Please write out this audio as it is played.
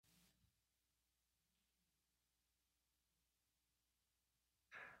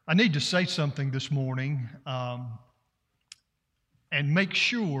I need to say something this morning and make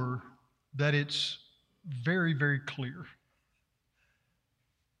sure that it's very, very clear.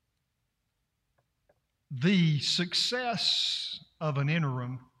 The success of an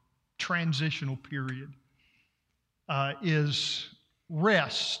interim transitional period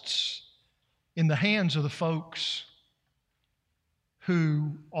rests in the hands of the folks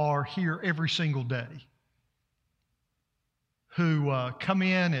who are here every single day, who come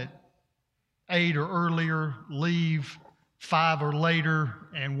in at 8 or earlier, leave 5 or later,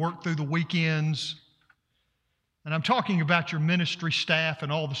 and work through the weekends. And I'm talking about your ministry staff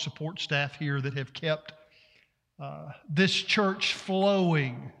and all the support staff here that have kept this church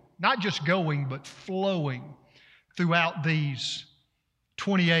flowing, not just going, but flowing throughout these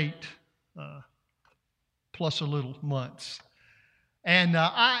 28 plus a little months. And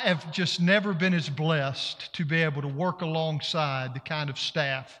I have just never been as blessed to be able to work alongside the kind of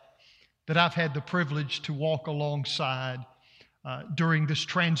staff that I've had the privilege to walk alongside during this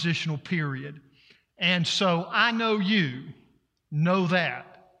transitional period. And so I know you know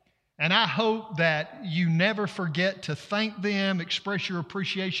that. And I hope that you never forget to thank them, express your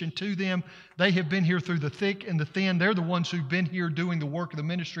appreciation to them. They have been here through the thick and the thin. They're the ones who've been here doing the work of the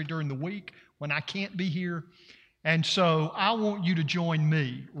ministry during the week when I can't be here. And so I want you to join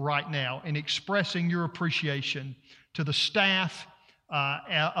me right now in expressing your appreciation to the staff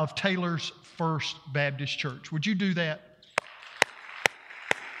of Taylor's First Baptist Church. Would you do that?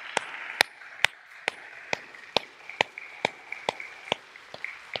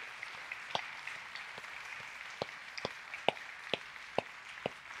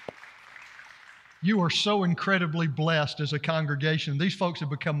 You are so incredibly blessed as a congregation. These folks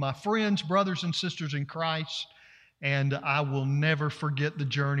have become my friends, brothers and sisters in Christ, and I will never forget the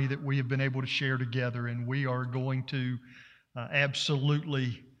journey that we have been able to share together, and we are going to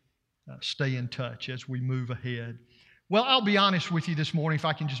absolutely stay in touch as we move ahead. Well, I'll be honest with you this morning, if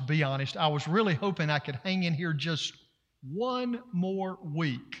I can just be honest. I was really hoping I could hang in here just one more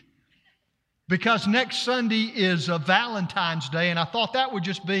week, because next Sunday is a Valentine's Day, and I thought that would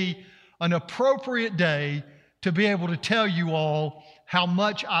just be an appropriate day to be able to tell you all how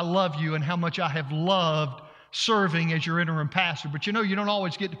much I love you and how much I have loved serving as your interim pastor. But you know, you don't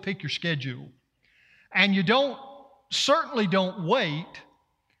always get to pick your schedule. And you certainly don't wait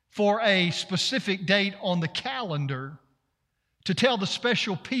for a specific date on the calendar to tell the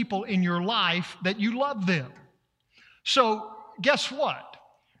special people in your life that you love them. So guess what?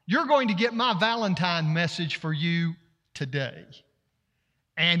 You're going to get my Valentine message for you today.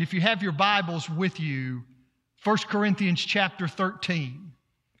 And if you have your Bibles with you, 1 Corinthians chapter 13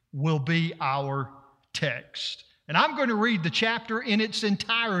 will be our text. And I'm going to read the chapter in its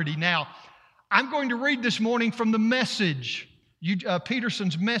entirety. Now, I'm going to read this morning from the Message,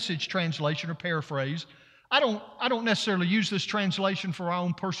 Peterson's Message translation or paraphrase. I don't necessarily use this translation for our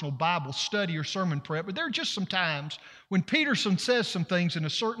own personal Bible study or sermon prep, but there are just some times when Peterson says some things in a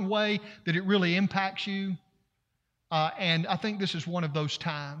certain way that it really impacts you. And I think this is one of those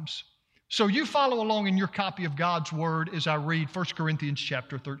times. So you follow along in your copy of God's Word as I read 1 Corinthians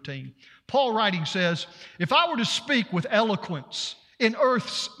chapter 13. Paul writing says, "If I were to speak with eloquence in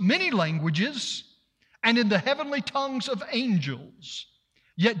earth's many languages and in the heavenly tongues of angels,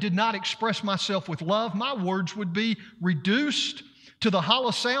 yet did not express myself with love, my words would be reduced to the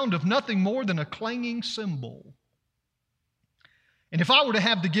hollow sound of nothing more than a clanging cymbal. And if I were to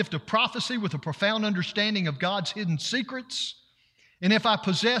have the gift of prophecy with a profound understanding of God's hidden secrets, and if I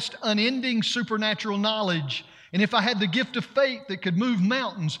possessed unending supernatural knowledge, and if I had the gift of faith that could move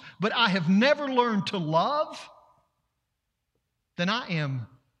mountains, but I have never learned to love, then I am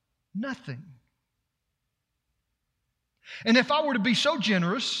nothing. And if I were to be so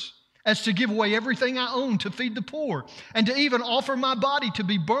generous as to give away everything I own to feed the poor, and to even offer my body to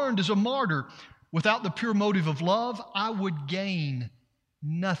be burned as a martyr, without the pure motive of love, I would gain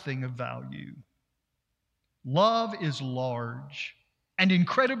nothing of value. Love is large and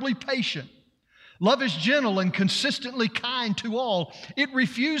incredibly patient. Love is gentle and consistently kind to all. It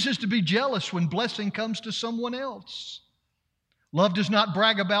refuses to be jealous when blessing comes to someone else. Love does not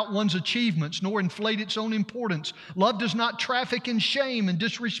brag about one's achievements, nor inflate its own importance. Love does not traffic in shame and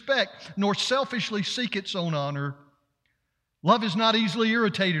disrespect, nor selfishly seek its own honor. Love is not easily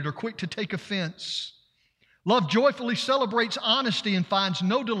irritated or quick to take offense. Love joyfully celebrates honesty and finds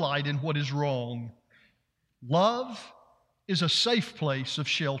no delight in what is wrong. Love is a safe place of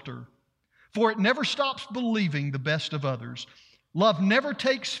shelter, for it never stops believing the best of others. Love never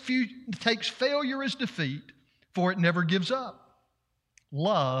takes failure as defeat, for it never gives up.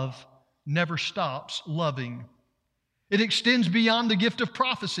 Love never stops loving. It extends beyond the gift of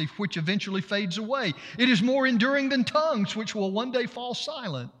prophecy, which eventually fades away. It is more enduring than tongues, which will one day fall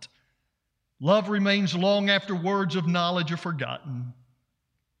silent. Love remains long after words of knowledge are forgotten.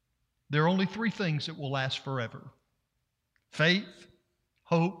 There are only three things that will last forever: faith,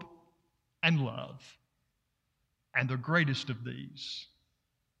 hope, and love. And the greatest of these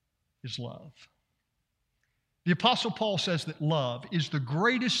is love. The Apostle Paul says that love is the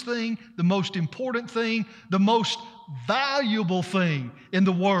greatest thing, the most important thing, the most valuable thing in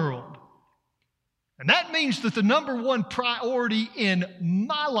the world. And that means that the number one priority in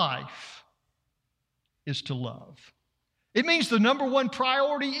my life is to love. It means the number one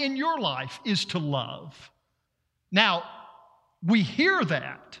priority in your life is to love. Now, we hear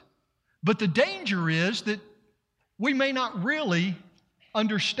that, but the danger is that we may not really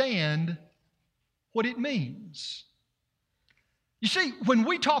understand what it means. You see, when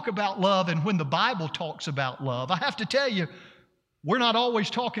we talk about love and when the Bible talks about love, I have to tell you, we're not always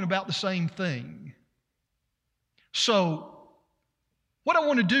talking about the same thing. So, what I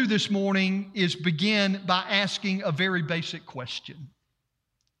want to do this morning is begin by asking a very basic question.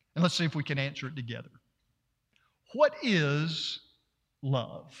 And let's see if we can answer it together. What is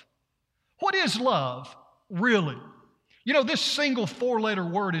love? What is love, really? You know, this single four-letter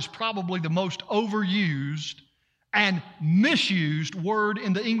word is probably the most overused and misused word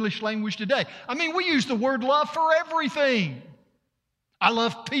in the English language today. I mean, we use the word love for everything. I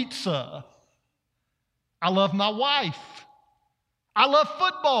love pizza. I love my wife. I love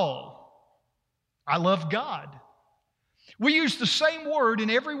football. I love God. We use the same word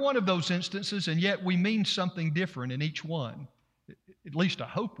in every one of those instances, and yet we mean something different in each one. At least I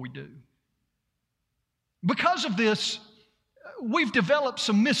hope we do. Because of this, we've developed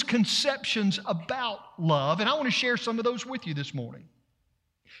some misconceptions about love, and I want to share some of those with you this morning.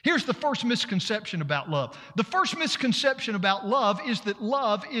 Here's the first misconception about love. The first misconception about love is that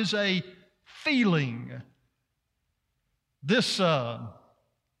love is a feeling. This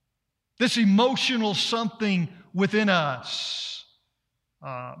emotional something within us.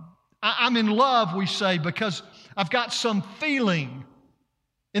 I'm in love, we say, because I've got some feeling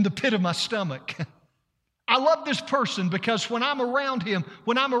in the pit of my stomach. I love this person because when I'm around him,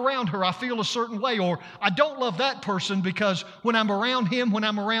 when I'm around her, I feel a certain way. Or I don't love that person because when I'm around him, when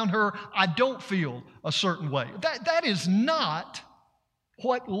I'm around her, I don't feel a certain way. That is not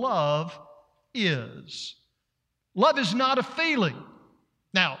what love is. Love is not a feeling.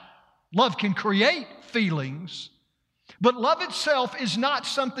 Now, love can create feelings, but love itself is not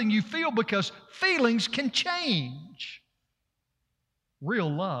something you feel because feelings can change.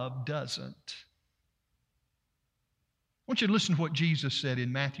 Real love doesn't. I want you to listen to what Jesus said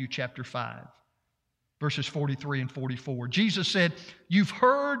in Matthew chapter 5, verses 43 and 44. Jesus said, "You've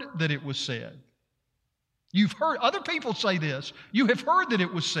heard that it was said." You've heard, other people say this, you have heard that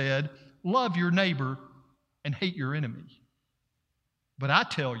it was said, love your neighbor and hate your enemy. But I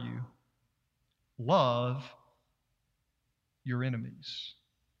tell you, love your enemies.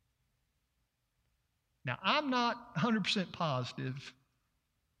 Now, I'm not 100% positive,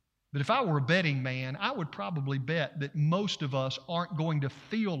 but if I were a betting man, I would probably bet that most of us aren't going to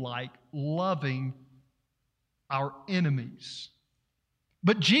feel like loving our enemies.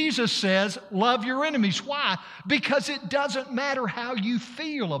 But Jesus says, love your enemies. Why? Because it doesn't matter how you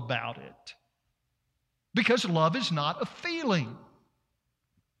feel about it. Because love is not a feeling.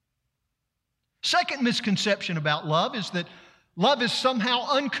 Second misconception about love is that love is somehow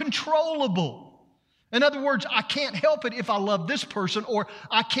uncontrollable. In other words, I can't help it if I love this person, or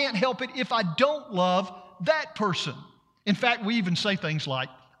I can't help it if I don't love that person. In fact, we even say things like,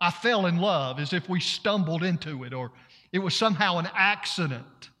 I fell in love, as if we stumbled into it, or it was somehow an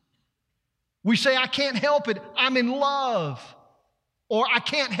accident. We say, I can't help it, I'm in love. Or I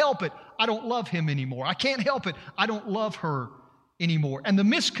can't help it, I don't love him anymore. I can't help it, I don't love her anymore. And the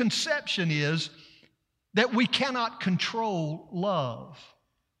misconception is that we cannot control love.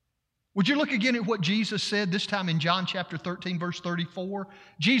 Would you look again at what Jesus said, this time in John chapter 13, verse 34?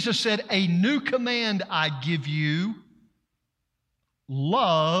 Jesus said, a new command I give you,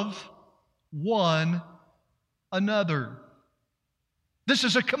 love one another. This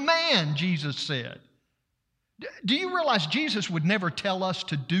is a command, Jesus said. Do you realize Jesus would never tell us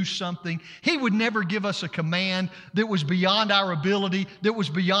to do something? He would never give us a command that was beyond our ability, that was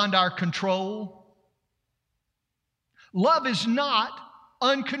beyond our control. Love is not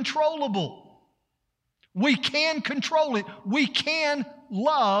uncontrollable. We can control it. We can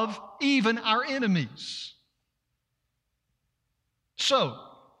love even our enemies. So,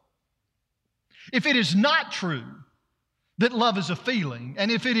 if it is not true that love is a feeling,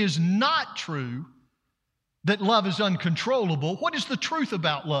 and if it is not true that love is uncontrollable. What is the truth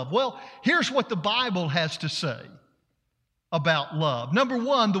about love? Well, here's what the Bible has to say about love. Number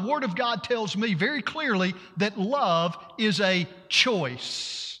one, the Word of God tells me very clearly that love is a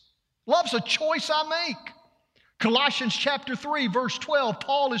choice. Love's a choice I make. Colossians chapter 3, verse 12,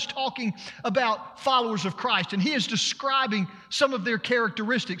 Paul is talking about followers of Christ, and he is describing some of their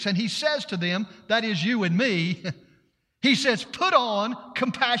characteristics, and he says to them, that is you and me, he says, put on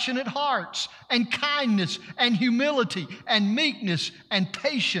compassionate hearts and kindness and humility and meekness and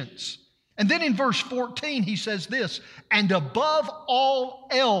patience. And then in verse 14, he says this, and above all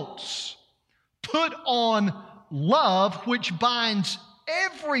else, put on love, which binds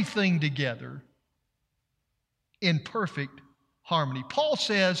everything together in perfect harmony. Paul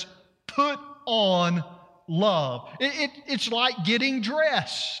says, put on love. It's like getting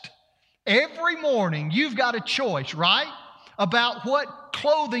dressed. Every morning, you've got a choice, right? About what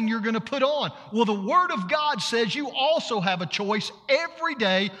clothing you're going to put on. Well, the Word of God says you also have a choice every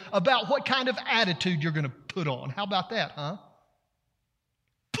day about what kind of attitude you're going to put on. How about that, huh?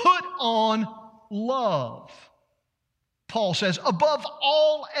 Put on love. Paul says, above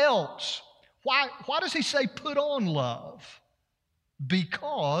all else. Why does he say put on love?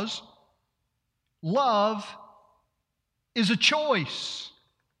 Because love is a choice.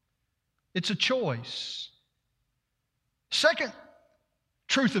 It's a choice. Second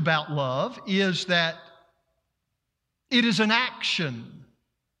truth about love is that it is an action.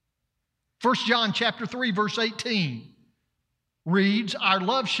 1 John chapter 3, verse 18 reads, our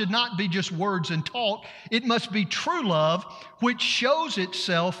love should not be just words and talk. It must be true love, which shows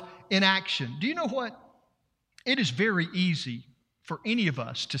itself in action. Do you know what? It is very easy for any of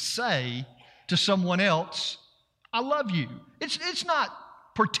us to say to someone else, I love you. It's not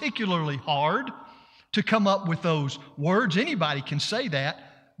particularly hard to come up with those words. Anybody can say that.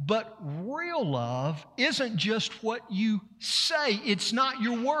 But real love isn't just what you say. It's not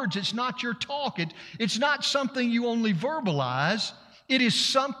your words. It's not your talk. It's not something you only verbalize. It is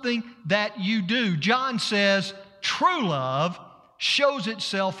something that you do. John says true love shows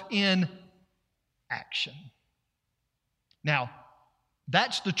itself in action. Now,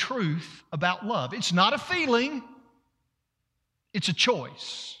 that's the truth about love. It's not a feeling. It's a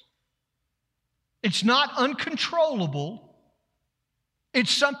choice. It's not uncontrollable. It's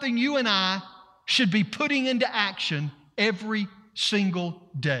something you and I should be putting into action every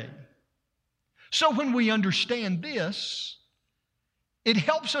single day. So when we understand this, it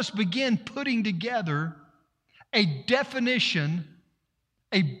helps us begin putting together a definition,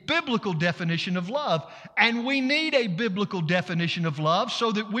 a biblical definition of love. And we need a biblical definition of love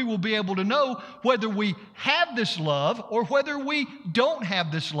so that we will be able to know whether we have this love or whether we don't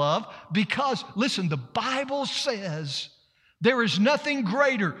have this love. Because, listen, the Bible says there is nothing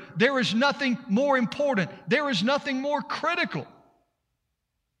greater, there is nothing more important, there is nothing more critical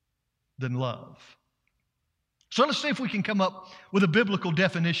than love. So let's see if we can come up with a biblical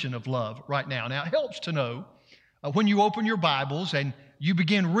definition of love right now. Now, it helps to know when you open your Bibles and you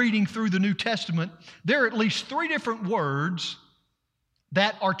begin reading through the New Testament, there are at least 3 different words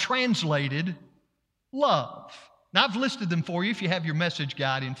that are translated love. Now, I've listed them for you if you have your message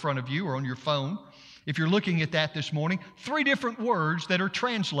guide in front of you or on your phone. If you're looking at that this morning, 3 different words that are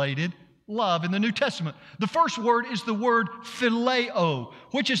translated love in the New Testament. The first word is the word phileo,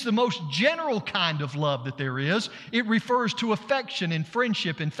 which is the most general kind of love that there is. It refers to affection and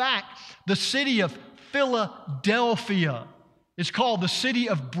friendship. In fact, the city of Philadelphia is called the city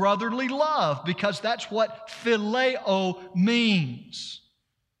of brotherly love because that's what phileo means.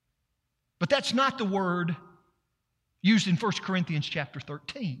 But that's not the word used in 1 Corinthians chapter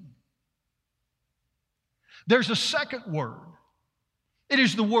 13. There's a second word. It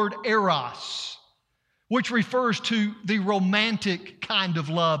is the word eros, which refers to the romantic kind of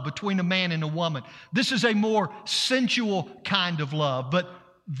love between a man and a woman. This is a more sensual kind of love, but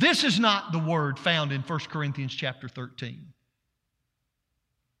this is not the word found in 1 Corinthians chapter 13.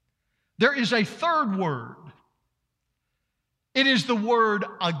 There is a third word. It is the word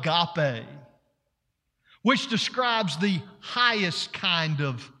agape, which describes the highest kind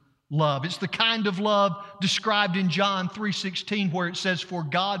of love. It's the kind of love described in John 3:16 where it says, for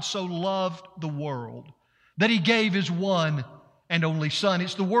God so loved the world that He gave His one and only Son.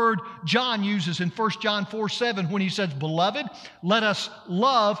 It's the word John uses in 1 John 4:7 when he says, beloved, let us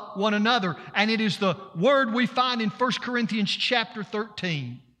love one another. And it is the word we find in 1 Corinthians chapter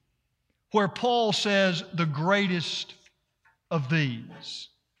 13 where Paul says the greatest of these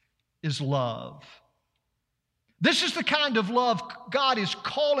is love. This is the kind of love God is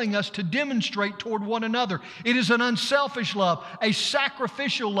calling us to demonstrate toward one another. It is an unselfish love, a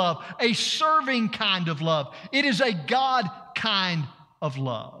sacrificial love, a serving kind of love. It is a God kind of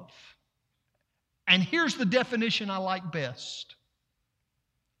love. And here's the definition I like best,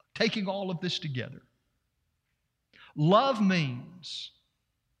 taking all of this together. Love means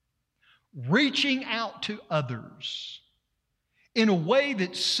reaching out to others in a way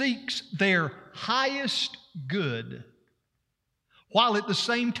that seeks their highest good, while at the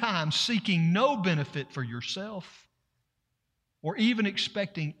same time seeking no benefit for yourself or even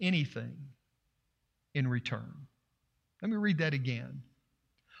expecting anything in return. Let me read that again.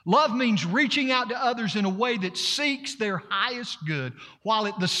 Love means reaching out to others in a way that seeks their highest good, while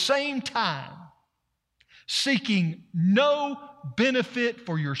at the same time seeking no benefit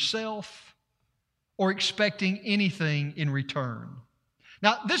for yourself or expecting anything in return.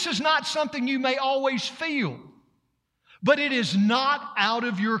 Now, this is not something you may always feel, but it is not out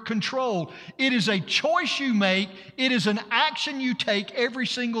of your control. It is a choice you make. It is an action you take every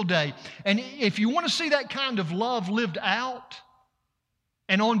single day. And if you want to see that kind of love lived out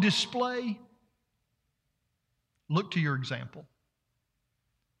and on display, look to your example.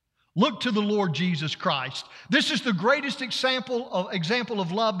 Look to the Lord Jesus Christ. This is the greatest example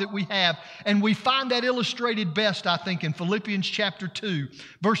of love that we have, and we find that illustrated best, I think, in Philippians chapter 2,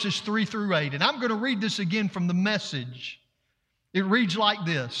 verses 3 through 8. And I'm going to read this again from the Message. It reads like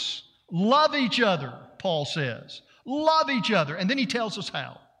this: love each other, Paul says. Love each other. And then he tells us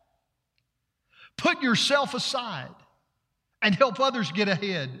how. Put yourself aside and help others get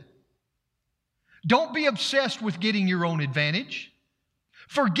ahead. Don't be obsessed with getting your own advantage.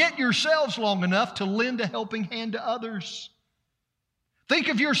 Forget yourselves long enough to lend a helping hand to others. Think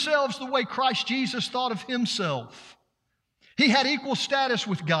of yourselves the way Christ Jesus thought of himself. He had equal status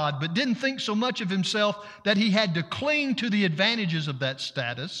with God, but didn't think so much of himself that he had to cling to the advantages of that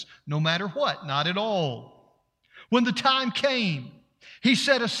status, no matter what, not at all. When the time came, he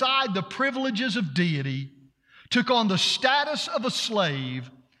set aside the privileges of deity, took on the status of a slave,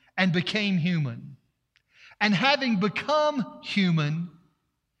 and became human. And having become human,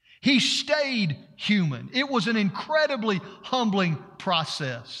 he stayed human. It was an incredibly humbling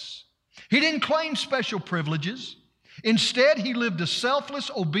process. He didn't claim special privileges. Instead, he lived a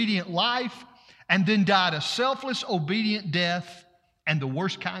selfless, obedient life and then died a selfless, obedient death, and the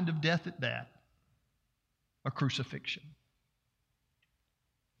worst kind of death at that, a crucifixion.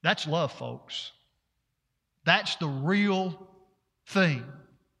 That's love, folks. That's the real thing.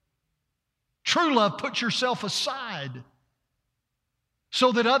 True love puts yourself aside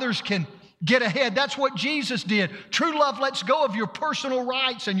so that others can get ahead. That's what Jesus did. True love lets go of your personal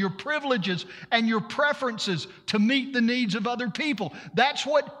rights and your privileges and your preferences to meet the needs of other people. That's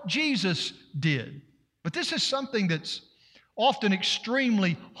what Jesus did. But this is something that's often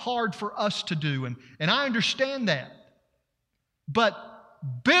extremely hard for us to do, and I understand that. But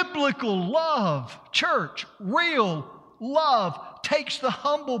biblical love, church, real love, takes the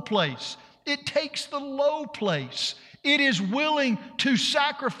humble place. It takes the low place. It is willing to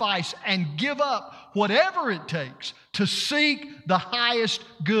sacrifice and give up whatever it takes to seek the highest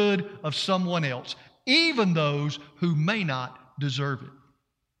good of someone else, even those who may not deserve it.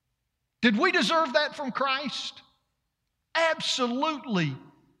 Did we deserve that from Christ? Absolutely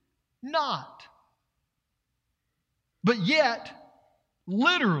not. But yet,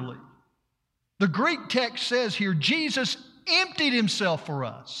 literally, the Greek text says here, Jesus emptied himself for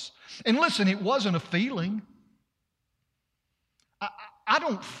us. And listen, it wasn't a feeling. I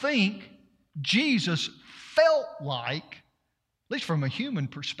don't think Jesus felt like, at least from a human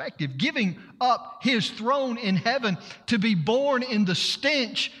perspective, giving up his throne in heaven to be born in the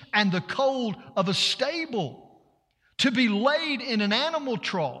stench and the cold of a stable, to be laid in an animal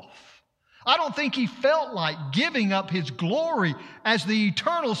trough. I don't think he felt like giving up his glory as the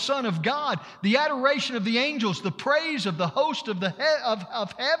eternal Son of God, the adoration of the angels, the praise of the host of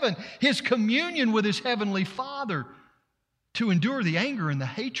heaven, his communion with his heavenly Father, to endure the anger and the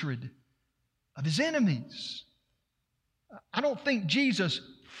hatred of his enemies. I don't think Jesus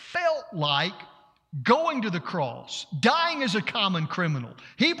felt like going to the cross, dying as a common criminal.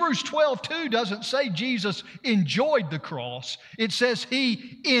 Hebrews 12:2 doesn't say Jesus enjoyed the cross. It says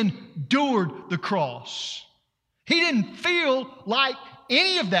he endured the cross. He didn't feel like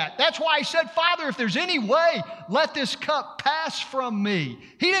any of that. That's why he said, Father, if there's any way, let this cup pass from me.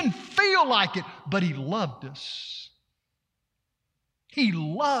 He didn't feel like it, but he loved us. He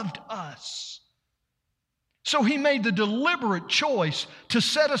loved us. So he made the deliberate choice to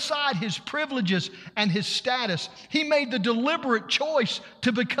set aside his privileges and his status. He made the deliberate choice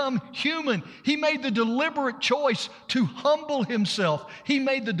to become human. He made the deliberate choice to humble himself. He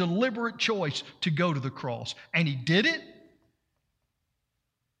made the deliberate choice to go to the cross. And he did it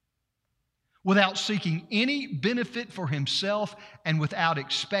without seeking any benefit for himself and without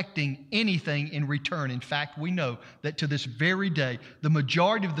expecting anything in return. In fact, we know that to this very day, the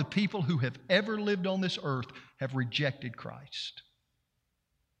majority of the people who have ever lived on this earth have rejected Christ.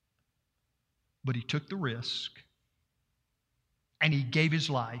 But he took the risk and he gave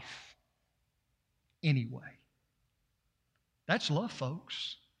his life anyway. That's love,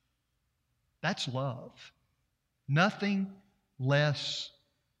 folks. That's love. Nothing less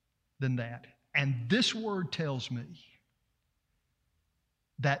than that. And this word tells me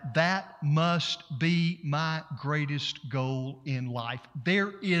that that must be my greatest goal in life.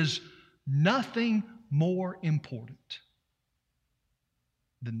 There is nothing more important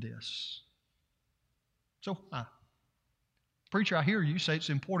than this. So, preacher, I hear you say it's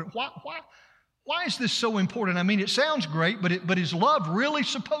important. Why is this so important? I mean, it sounds great, but is love really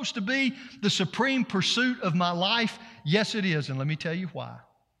supposed to be the supreme pursuit of my life? Yes, it is, and let me tell you why.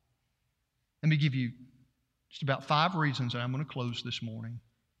 Let me give you just about 5 reasons, and I'm going to close this morning.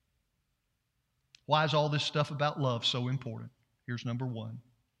 Why is all this stuff about love so important? Here's number 1.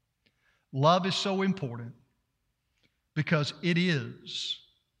 Love is so important because it is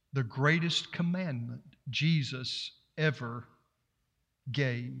the greatest commandment Jesus ever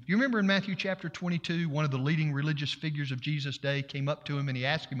gave. You remember in Matthew chapter 22, one of the leading religious figures of Jesus' day came up to him and he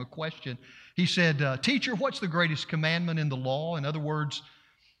asked him a question. He said, "Teacher, what's the greatest commandment in the law?" In other words,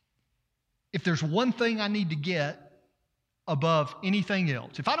 if there's one thing I need to get above anything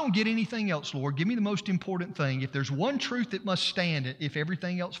else, if I don't get anything else, Lord, give me the most important thing. If there's one truth that must stand, if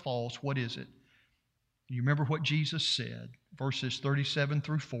everything else falls, what is it? You remember what Jesus said, verses 37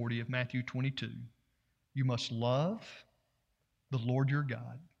 through 40 of Matthew 22. You must love the Lord your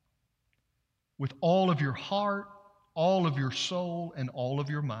God with all of your heart, all of your soul, and all of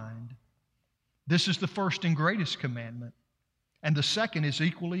your mind. This is the first and greatest commandment. And the second is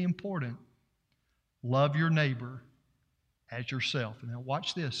equally important. Love your neighbor as yourself. And now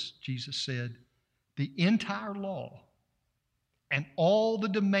watch this. Jesus said, the entire law and all the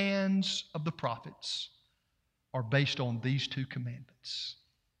demands of the prophets are based on these 2 commandments.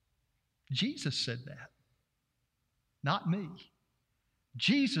 Jesus said that, not me.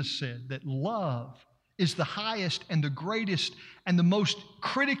 Jesus said that love is the highest and the greatest and the most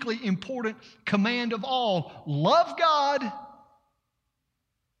critically important command of all. Love God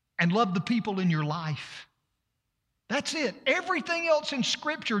and love the people in your life. That's it. Everything else in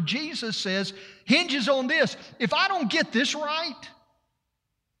Scripture, Jesus says, hinges on this. If I don't get this right,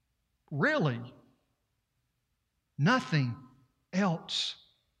 really, nothing else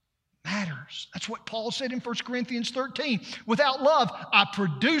matters. That's what Paul said in 1 Corinthians 13. Without love, I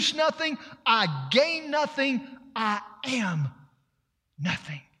produce nothing, I gain nothing, I am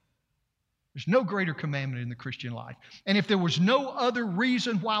nothing. There's no greater commandment in the Christian life. And if there was no other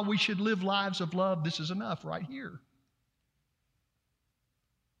reason why we should live lives of love, this is enough right here.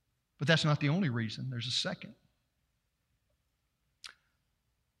 But that's not the only reason. There's a second.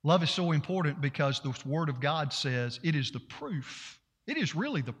 Love is so important because the Word of God says it is the proof. It is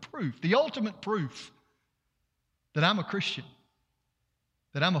really the proof, the ultimate proof that I'm a Christian,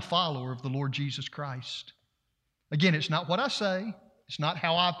 that I'm a follower of the Lord Jesus Christ. Again, it's not what I say. It's not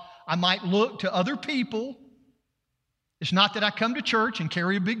how I might look to other people. It's not that I come to church and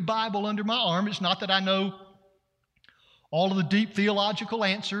carry a big Bible under my arm. It's not that I know all of the deep theological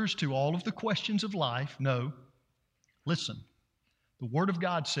answers to all of the questions of life. No. Listen, the Word of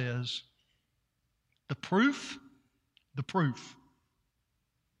God says the proof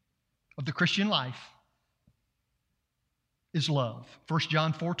of the Christian life is love. 1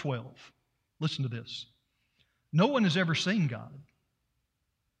 John 4:12. Listen to this. No one has ever seen God.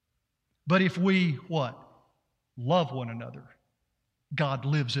 But if we, what? Love one another, God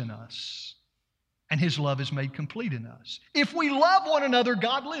lives in us, and His love is made complete in us. If we love one another,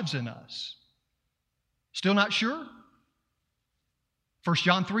 God lives in us. Still not sure? 1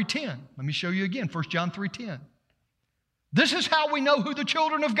 John 3:10. Let me show you again. 1 John 3:10. This is how we know who the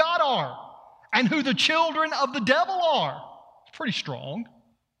children of God are and who the children of the devil are. It's pretty strong.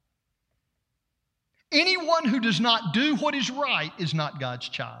 Anyone who does not do what is right is not God's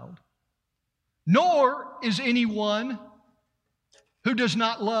child, nor is anyone who does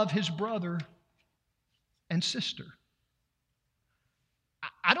not love his brother and sister.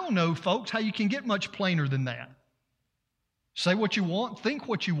 I don't know, folks, how you can get much plainer than that. Say what you want, think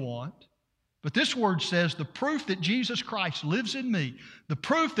what you want, But this word says the proof that Jesus Christ lives in me, the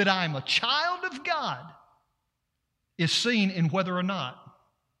proof that I am a child of God, is seen in whether or not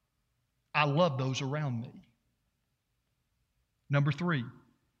I love those around me. Number 3,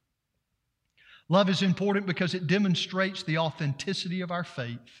 love is important because it demonstrates the authenticity of our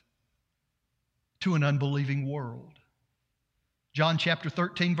faith to an unbelieving world. John chapter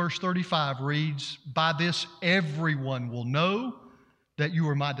 13, verse 35 reads, "By this everyone will know that you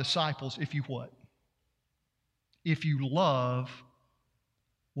are my disciples if you" what? "If you love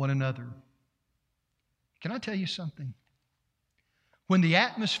one another." Can I tell you something? When the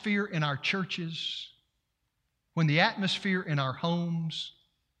atmosphere in our churches, when the atmosphere in our homes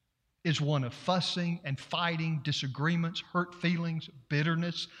is one of fussing and fighting, disagreements, hurt feelings,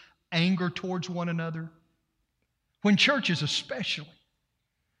 bitterness, anger towards one another, when churches especially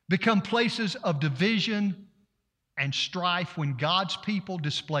become places of division and strife, when God's people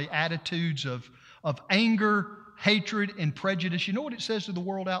display attitudes of anger, hatred, and prejudice, you know what it says to the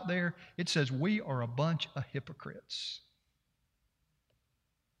world out there? It says we are a bunch of hypocrites.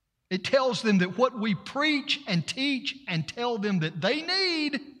 It tells them that what we preach and teach and tell them that they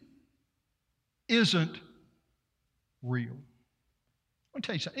need isn't real. I want to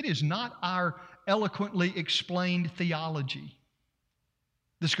tell you something. It is not our eloquently explained theology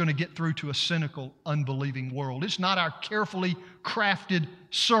that's going to get through to a cynical, unbelieving world. It's not our carefully crafted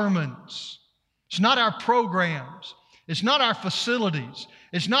sermons. It's not our programs. It's not our facilities.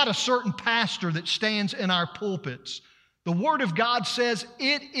 It's not a certain pastor that stands in our pulpits. The Word of God says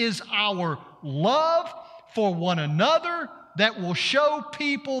it is our love for one another that will show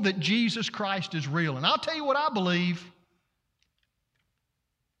people that Jesus Christ is real. And I'll tell you what I believe.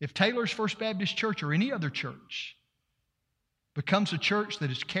 If Taylor's First Baptist Church or any other church becomes a church that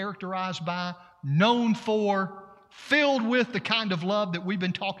is characterized by, known for, filled with the kind of love that we've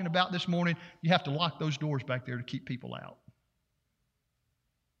been talking about this morning, you have to lock those doors back there to keep people out.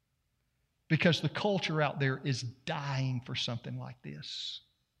 Because the culture out there is dying for something like this.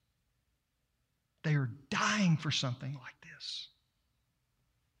 They are dying for something like this.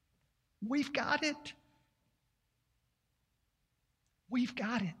 We've got it. We've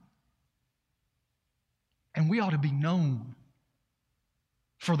got it. And we ought to be known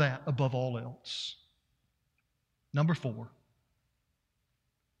for that above all else. Number 4,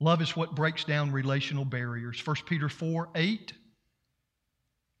 love is what breaks down relational barriers. 1 Peter 4:8.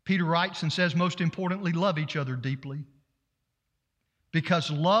 Peter writes and says, most importantly, love each other deeply,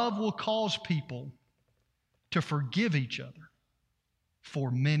 because love will cause people to forgive each other for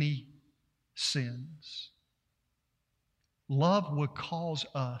many sins. Love will cause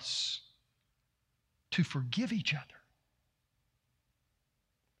us to forgive each other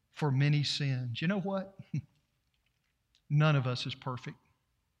for many sins. You know what? None of us is perfect.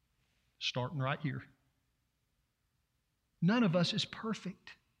 Starting right here. None of us is perfect.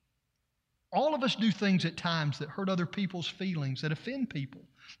 All of us do things at times that hurt other people's feelings, that offend people,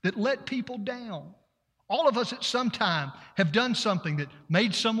 that let people down. All of us at some time have done something that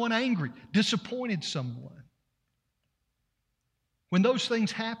made someone angry, disappointed someone. When those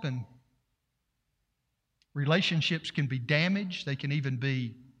things happen, relationships can be damaged, they can even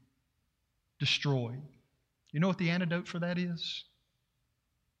be destroyed. You know what the antidote for that is?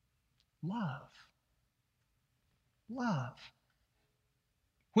 Love. Love.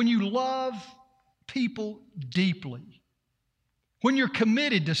 When you love people deeply, when you're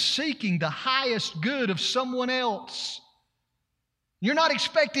committed to seeking the highest good of someone else, you're not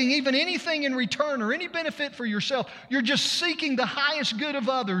expecting even anything in return or any benefit for yourself. You're just seeking the highest good of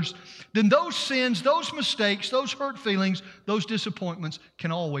others. Then those sins, those mistakes, those hurt feelings, those disappointments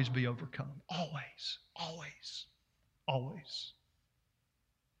can always be overcome. Always, always, always.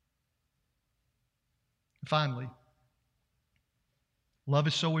 Finally, love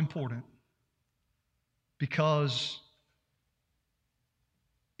is so important because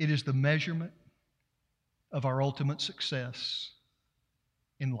it is the measurement of our ultimate success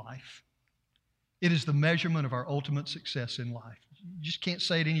in life. It is the measurement of our ultimate success in life. You just can't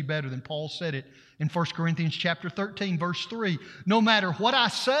say it any better than Paul said it in 1 Corinthians chapter 13, verse 3. No matter what I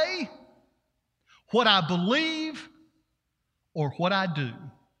say, what I believe, or what I do,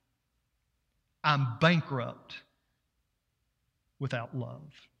 I'm bankrupt without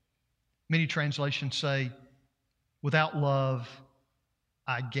love. Many translations say, without love,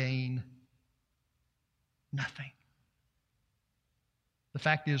 I gain nothing. The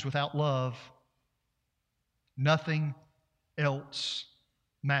fact is, without love, nothing else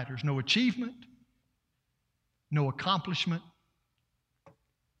matters. No achievement, no accomplishment,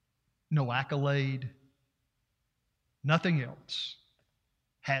 no accolade, nothing else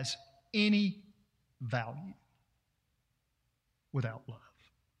has any value without love.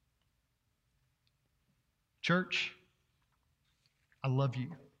 Church, I love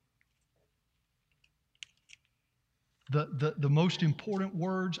you. The most important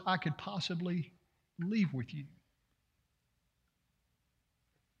words I could possibly leave with you.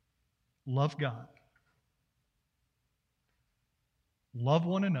 Love God. Love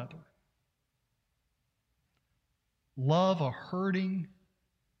one another. Love a hurting,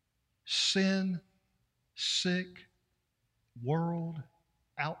 sin-sick world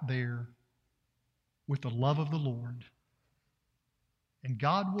out there with the love of the Lord. And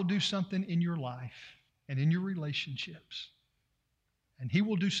God will do something in your life and in your relationships. And He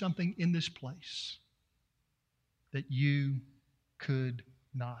will do something in this place that you could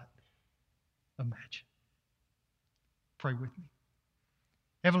not imagine. Pray with me.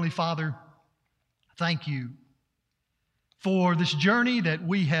 Heavenly Father, thank you for this journey that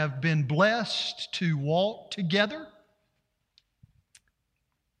we have been blessed to walk together.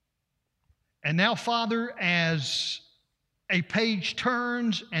 And now, Father, as a page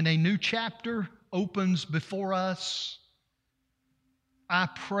turns and a new chapter opens before us, I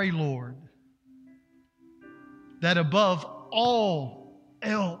pray, Lord, that above all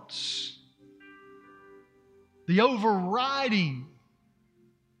else, the overriding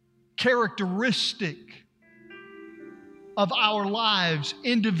characteristic of our lives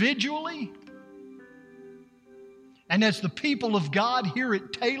individually and as the people of God here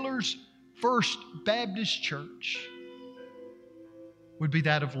at Taylor's First Baptist Church would be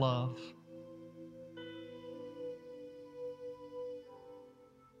that of love.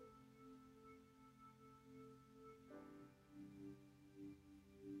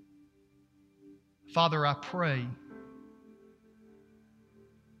 Father, I pray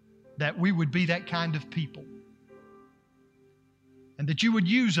that we would be that kind of people and that you would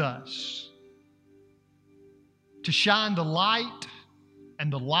use us to shine the light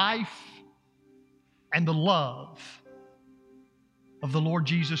and the life and the love of the Lord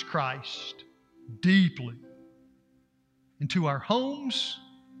Jesus Christ deeply into our homes,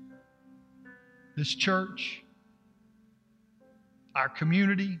 this church, our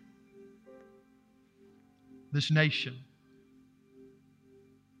community, this nation,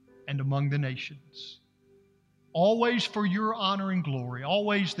 and among the nations. Always for your honor and glory,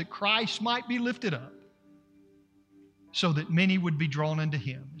 always that Christ might be lifted up so that many would be drawn unto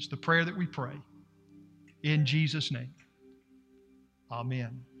Him. It's the prayer that we pray in Jesus' name.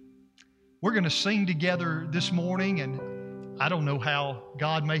 Amen. We're going to sing together this morning, and I don't know how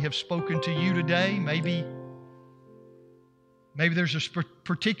God may have spoken to you today. Maybe there's a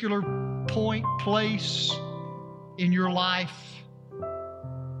particular point, place in your life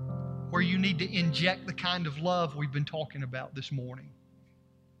where you need to inject the kind of love we've been talking about this morning.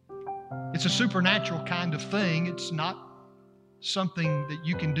 It's a supernatural kind of thing. It's not something that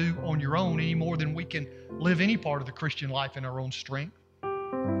you can do on your own any more than we can live any part of the Christian life in our own strength.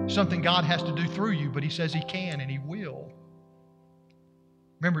 Something God has to do through you, but He says He can and He will.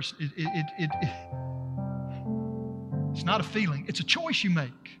 Remember, it's not a feeling. It's a choice you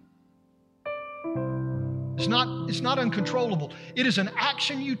make. It's not uncontrollable. It is an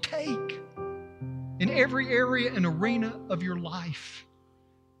action you take in every area and arena of your life.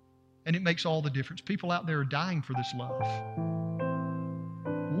 And it makes all the difference. People out there are dying for this love.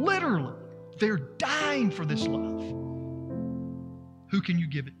 Literally, they're dying for this love. Who can you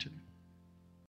give it to?